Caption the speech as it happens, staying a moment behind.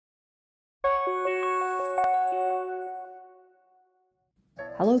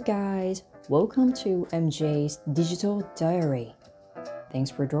Hello guys, welcome to MJ's Digital Diary. Thanks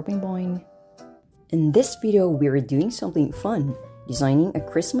for dropping by. In this video, we're doing something fun, designing a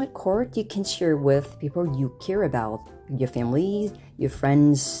Christmas card you can share with people you care about, your family, your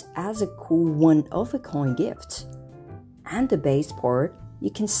friends, as a cool one-of-a-kind gift. And the best part,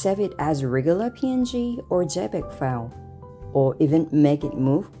 you can save it as a regular PNG or JPEG file, or even make it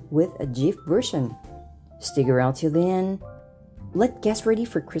move with a GIF version. Stick around till the end. Let's get ready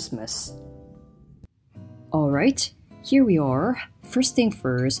for Christmas. Alright, here we are. First thing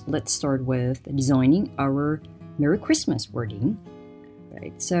first, let's start with designing our Merry Christmas wording.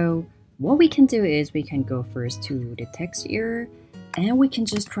 Right, so what we can do is we can go first to the text here and we can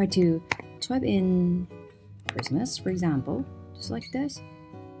just try to type in Christmas, for example, just like this.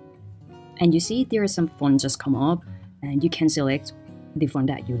 And you see there is some font just come up and you can select the font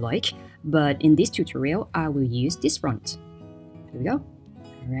that you like. But in this tutorial, I will use this font. Here we go.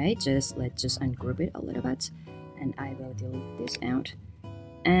 Alright, let's just ungroup it a little bit. And I will delete this out.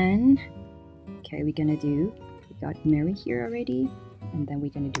 And okay, we got Merry here already. And then we're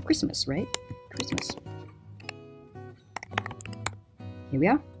gonna do Christmas, right? Christmas. Here we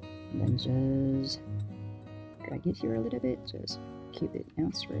are. And then just drag it here a little bit. Just keep it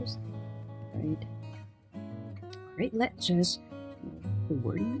out first. Right. Alright, let's just move the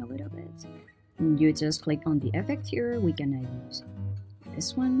wording a little bit. And you just click on the effect here. We're gonna use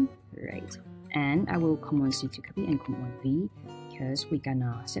this one, right? And I will Command C to copy and Command V because we're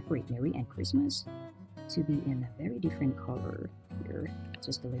gonna separate Merry and Christmas to be in a very different color here.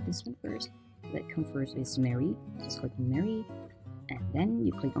 Just delete this one first. Let's come first is Merry. Just click on Merry, and then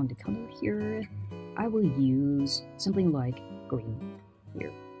you click on the color here. I will use something like green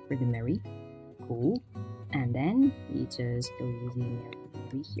here for the Merry. Cool. And then we just go using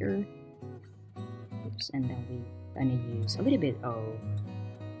Merry here. Oops, and then we're gonna use a little bit of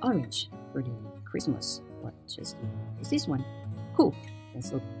orange for the Christmas. Let's just use this one. Cool.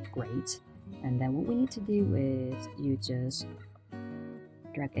 This looks great. And then what we need to do is you just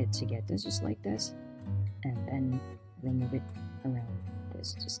drag it together just like this, and then move it around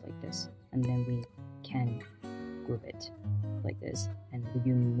this just like this, and then we can group it like this, and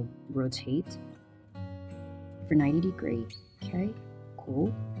you rotate for 90 degrees. Okay,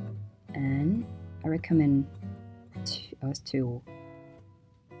 cool. And I recommend us to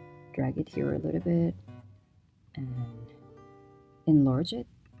drag it here a little bit and enlarge it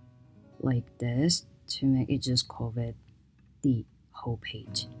like this to make it just cover the whole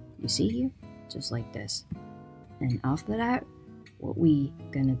page. You see here? Just like this. And after that, what we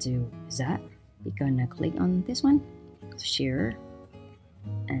gonna do is that we're gonna click on this one, share,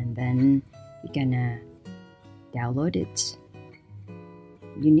 and then we're gonna download it.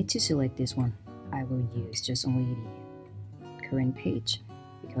 You need to select this one. I will use just only the current page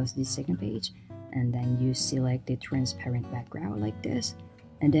because this second page, and then you select the transparent background like this,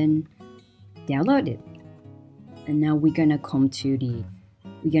 and then download it. And now we're gonna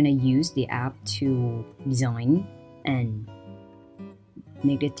use the app to design and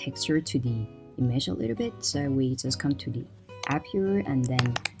make the texture to the image a little bit. So we just come to the app here, and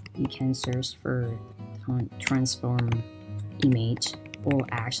then you can search for transform image, or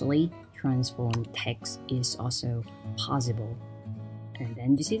actually transform text is also possible. And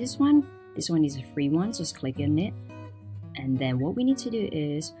then you see this one? This one is a free one, just click on it. And then what we need to do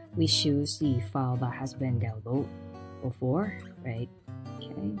is we choose the file that has been downloaded before, right?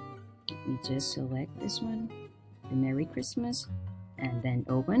 Okay, we just select this one, the Merry Christmas, and then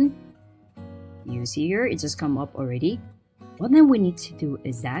open. You see here, it just come up already. What then we need to do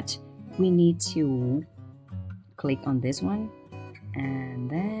is that we need to click on this one and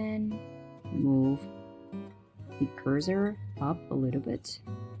then move the cursor up a little bit,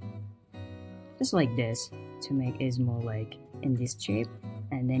 just like this, to make it more like in this shape,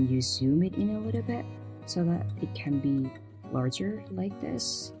 and then you zoom it in a little bit so that it can be larger like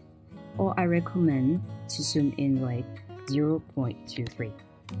this, or I recommend to zoom in like 0.23,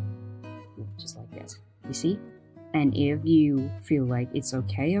 just like this. You see? And if you feel like it's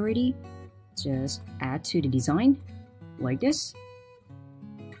okay already, just add to the design like this.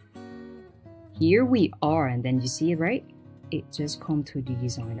 Here we are, and then you see it, right? It just come to the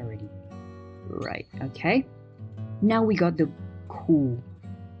design already. Right, okay. Now we got the cool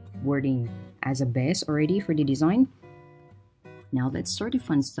wording as a base already for the design. Now let's start the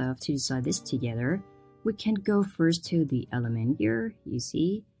fun stuff to design this together. We can go first to the element here, you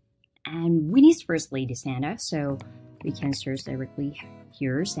see. And we need firstly the Santa, so we can search directly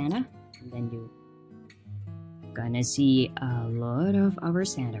here, Santa. And then you gonna see a lot of our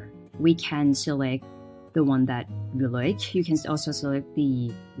Santa. We can select the one that you like. You can also select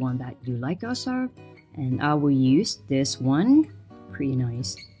the one that you like also. And I will use this one. Pretty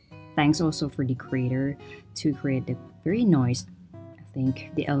nice. Thanks also for the creator to create the very nice, I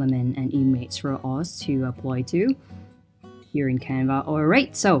think, the element and image for us to apply to here in Canva.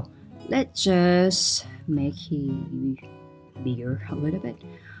 Alright, so let's just make it bigger a little bit.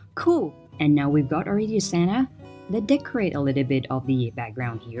 Cool. And now we've got already Santa. Let's decorate a little bit of the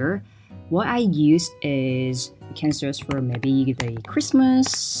background here. What I use is, you can search for maybe the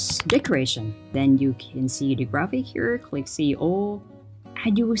Christmas decoration. Then you can see the graphic here, click see all,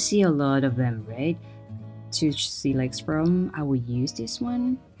 and you will see a lot of them, right? To select from, I will use this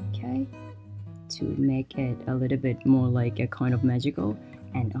one, okay? To make it a little bit more like a kind of magical.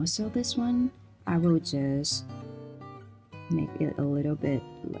 And also this one, I will just make it a little bit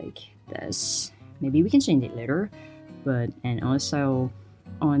like this. Maybe we can change it later, and also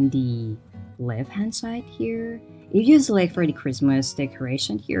on the left hand side here, if you select for the Christmas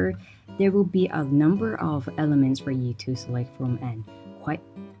decoration here, there will be a number of elements for you to select from and quite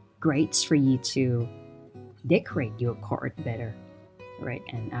great for you to decorate your card better, right?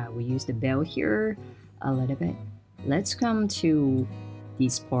 And I will use the bell here a little bit. Let's come to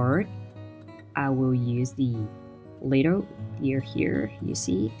this part. I will use the little deer here, you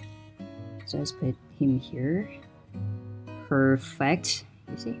see, just put him here. Perfect,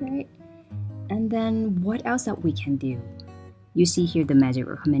 you see, right? And then what else that we can do? You see here the magic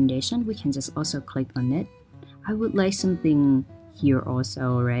recommendation. We can just also click on it. I would like something here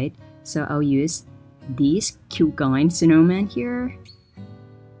also, right? So I'll use this cute guy snowman here.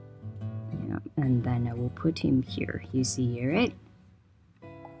 Yeah, and then I will put him here. You see here, right?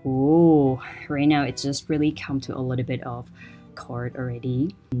 Cool. Right now it just really come to a little bit of card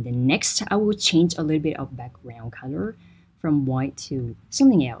already. And then next I will change a little bit of background color from white to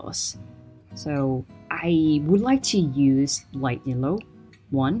something else. So I would like to use light yellow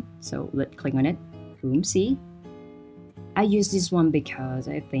one. So let's click on it. Boom, see? I use this one because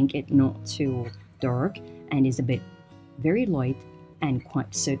I think it's not too dark and it's a bit very light and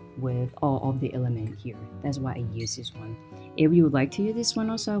quite suit with all of the element here. That's why I use this one. If you would like to use this one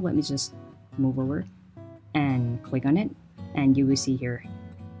also, let me just move over and click on it, and you will see here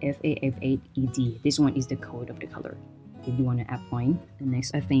F8F8ED. This one is the code of the color if you want to add line. And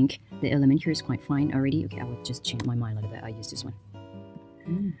next, I think the element here is quite fine already. Okay, I will just change my mind a little bit. I use this one.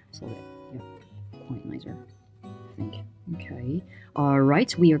 So that, yeah, quite nicer, I think. Okay, all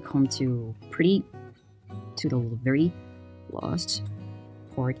right, we are come to the very last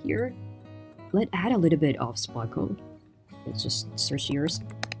part here. Let's add a little bit of sparkle. Let's just search here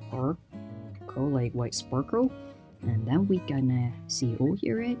sparkle, like white sparkle, and then we gonna see all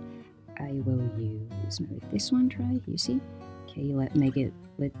here it. I will use maybe this one, try, you see? Okay, let's make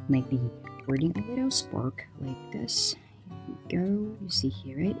the wording a little spark like this. Here we go, you see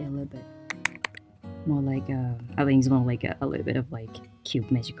here, right? A little bit more like I think it's more like a little bit of like cute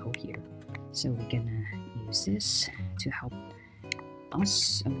magical here. So we're gonna use this to help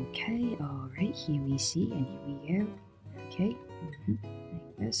us. Okay, all right, here we see, and here we go. Okay,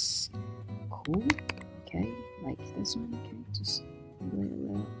 like this. Cool. Okay, like this one. Okay, just a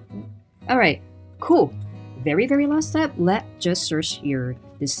little bit. All right, cool. Very last step. Let's just search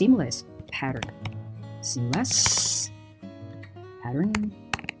the seamless pattern. Seamless pattern.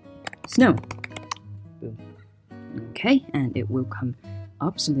 Snow. Boom. Okay, and it will come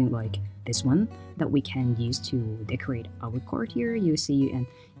up something like this one that we can use to decorate our card here. You see, and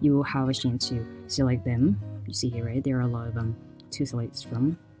you will have a chance to select them. You see here, right? There are a lot of them to select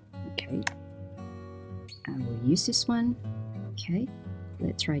from. Okay, I will use this one. Okay,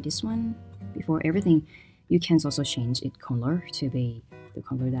 let's try this one. Before everything, you can also change its color to be the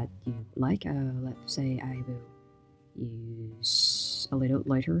color that you like. Let's say I will use a little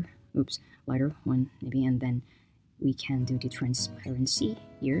lighter one maybe, and then we can do the transparency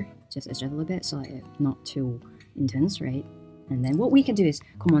here, just adjust a little bit so it's not too intense, right? And then what we can do is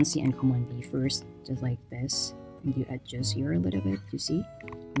Command C and Command V first, just like this, and you adjust here a little bit, you see?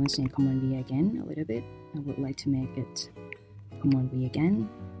 Command C and Command V again a little bit. I would like to make it Command V again,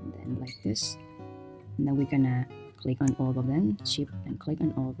 and then like this. And then we're gonna click on all of them, shift and click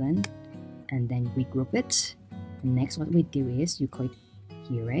on all of them, and then we group it. And next what we do is you click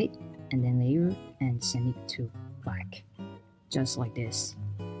here, right? And then layer and send it to back, just like this.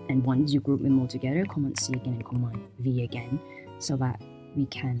 And once you group them all together, Command C again and Command V again, so that we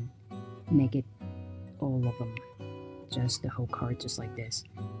can make it all of them, just the whole card, just like this.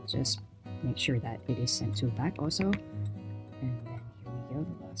 Just make sure that it is sent to back also. And then here we go,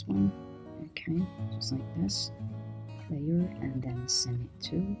 the last one. Okay, just like this, layer and then send it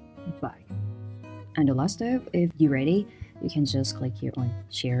to back. And the last step, if you're ready, you can just click here on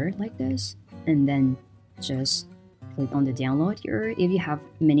share like this, and then just click on the download here. If you have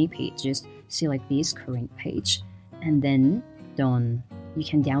many pages, select this current page, and then you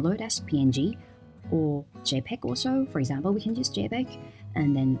can download as PNG or JPEG also. For example, we can use JPEG,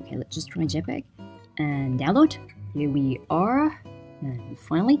 and then okay, let's just try JPEG and download. Here we are, and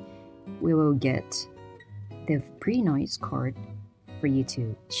finally we will get the pretty nice card for you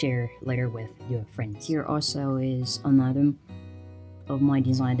to share later with your friends. Here also is another of my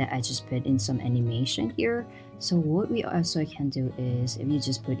design that I just put in some animation here. So what we also can do is, if you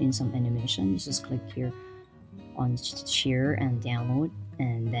just put in some animation, you just click here on share and download,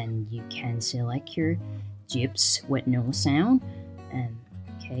 and then you can select here GIFs with no sound, and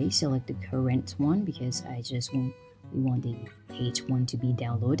okay, select the current one because we want the page 1 to be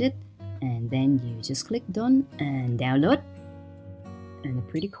downloaded, and then you just click done and download. And the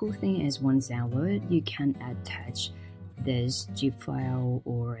pretty cool thing is, once downloaded, you can attach this GIF file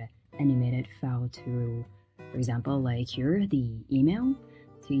or animated file to, for example, like here, the email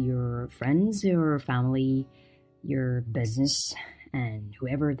to your friends or family, your business, and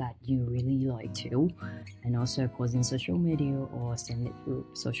whoever that you really like to, and also post in social media or send it through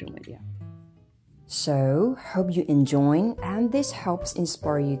social media. So, hope you enjoy, and this helps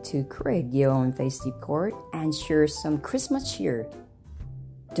inspire you to create your own festive card and share some Christmas cheer.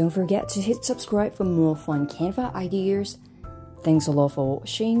 Don't forget to hit subscribe for more fun Canva ideas. Thanks a lot for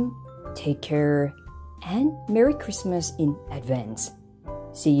watching, take care, and Merry Christmas in advance.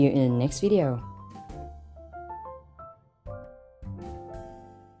 See you in the next video.